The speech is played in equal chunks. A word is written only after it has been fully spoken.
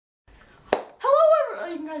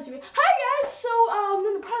kind of see me. Hi guys, so I'm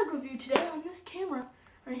doing a product review today on this camera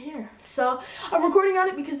right here. So I'm recording on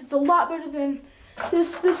it because it's a lot better than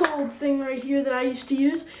this old thing right here that I used to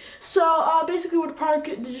use. So basically what the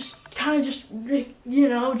product just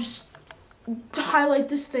highlight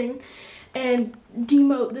this thing and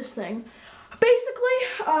demote this thing.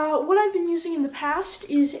 Basically, what I've been using in the past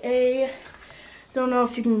is don't know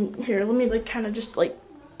if you can, here, let me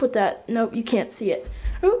put that, nope, you can't see it.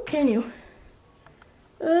 Oh, can you?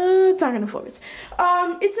 It's not gonna focus.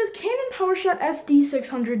 It says Canon PowerShot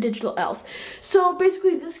SD600 Digital ELPH. So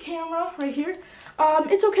basically this camera right here,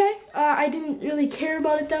 it's okay. I didn't really care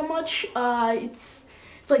about it that much. It's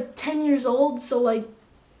like 10 years old, so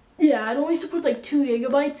yeah, it only supports 2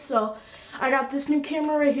 gigabytes, so I got this new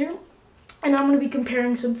camera right here, and I'm gonna be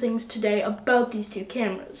comparing some things today about these two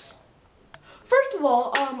cameras. First of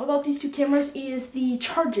all, about these two cameras is the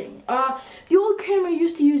charging. The old camera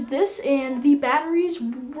used to use this, and the batteries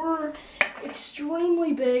were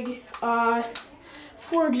extremely big.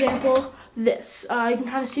 For example, this. You can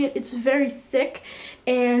kind of see it. It's very thick,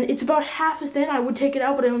 and it's about half as thin. I would take it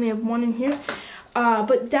out, but I only have one in here.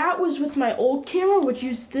 But that was with my old camera, which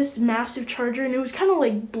used this massive charger, and it was kind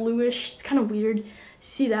of bluish. It's kind of weird.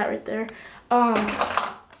 See that right there? I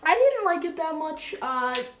didn't like it that much.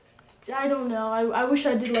 I don't know. I wish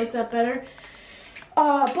I did like that better.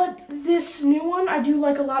 But this new one I do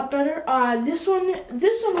like a lot better. This one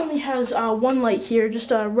only has one light here, just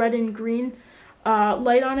a red and green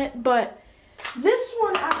light on it. But this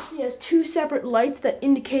one actually has two separate lights that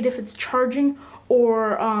indicate if it's charging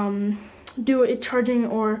or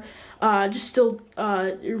just still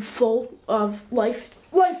full of life.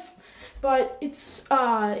 But it's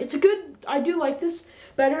a good. I do like this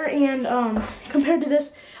better, and compared to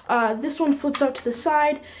this, this one flips out to the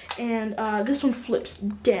side, and this one flips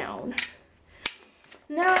down.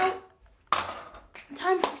 Now,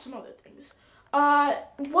 time for some other things.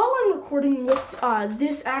 While I'm recording with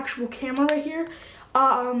this actual camera right here,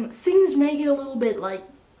 things may get a little bit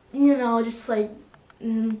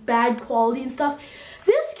bad quality and stuff.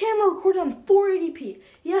 This camera recorded on 480p.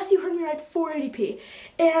 Yes, you heard me right, 480p.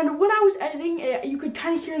 And when I was editing, you could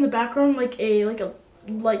kind of hear in the background like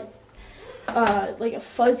a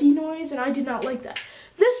fuzzy noise, and I did not like that.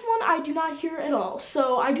 This one I do not hear at all,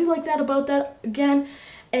 so I do like that about that again.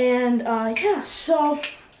 And yeah, so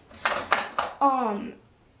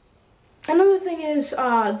another thing is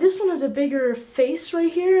this one has a bigger face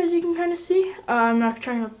right here, as you can kind of see. I'm not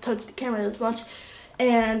trying to touch the camera as much.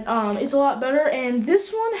 And it's a lot better, and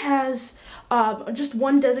this one has just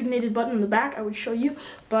one designated button in the back. I would show you,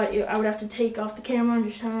 but I would have to take off the camera and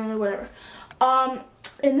just whatever.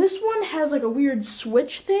 And this one has a weird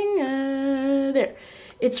switch thing. There,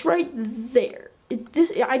 it's right there.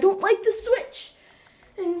 I don't like the switch,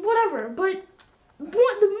 and whatever. But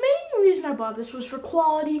the main reason I bought this was for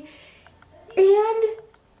quality and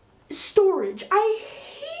storage. I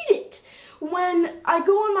hate it when I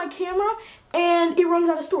go on my camera and it runs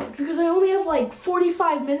out of storage because I only have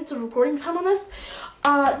 45 minutes of recording time on this.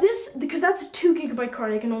 Because that's a 2 gigabyte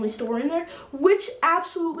card I can only store in there, which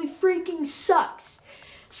absolutely freaking sucks.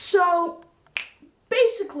 So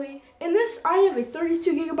basically, in this I have a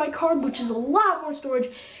 32 gigabyte card, which is a lot more storage,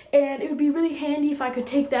 and it would be really handy if I could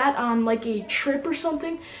take that on a trip or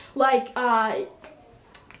something.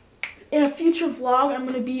 In a future vlog, I'm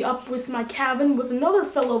going to be up with my cabin with another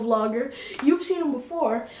fellow vlogger. You've seen him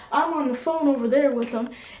before. I'm on the phone over there with him.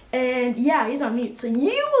 And yeah, he's on mute. So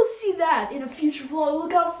you will see that in a future vlog.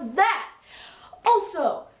 Look out for that.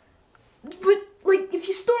 Also, but if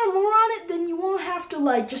you store more on it, then you won't have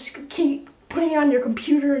to just keep putting it on your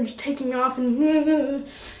computer and just taking off and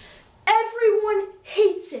everyone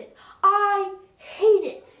hates it. I hate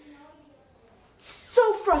it.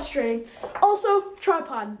 So frustrating. Also,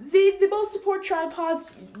 tripod. They both support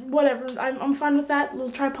tripods. Whatever. I'm fine with that. Little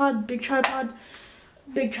tripod, big tripod,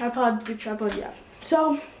 big tripod, big tripod. Yeah.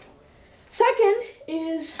 So, second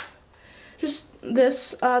is just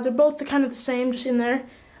this. They're both kind of the same, just in there.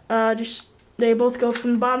 They both go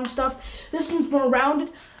from the bottom stuff. This one's more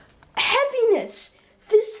rounded. Heaviness.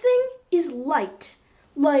 This thing is light.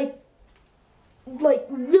 Really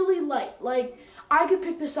light. I could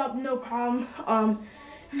pick this up, no problem.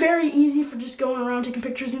 Very easy for just going around taking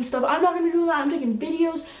pictures and stuff. I'm not going to do that. I'm taking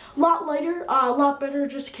videos. A lot lighter, a lot better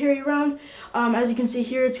just to carry around. As you can see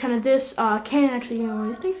here, it's kind of this. Canon actually,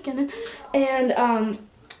 thanks Canon. And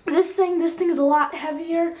this thing is a lot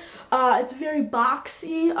heavier. It's very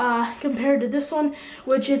boxy compared to this one,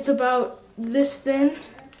 which it's about this thin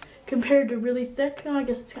compared to really thick. I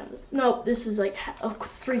guess it's kind of this. No, this is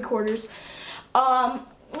 3/4.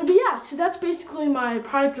 But yeah, so that's basically my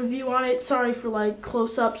product review on it. Sorry for like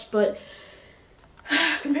close-ups, but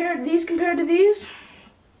compared to these,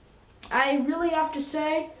 I really have to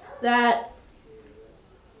say that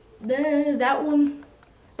that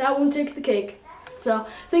one takes the cake. So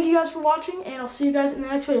thank you guys for watching, and I'll see you guys in the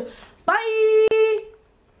next video. Bye!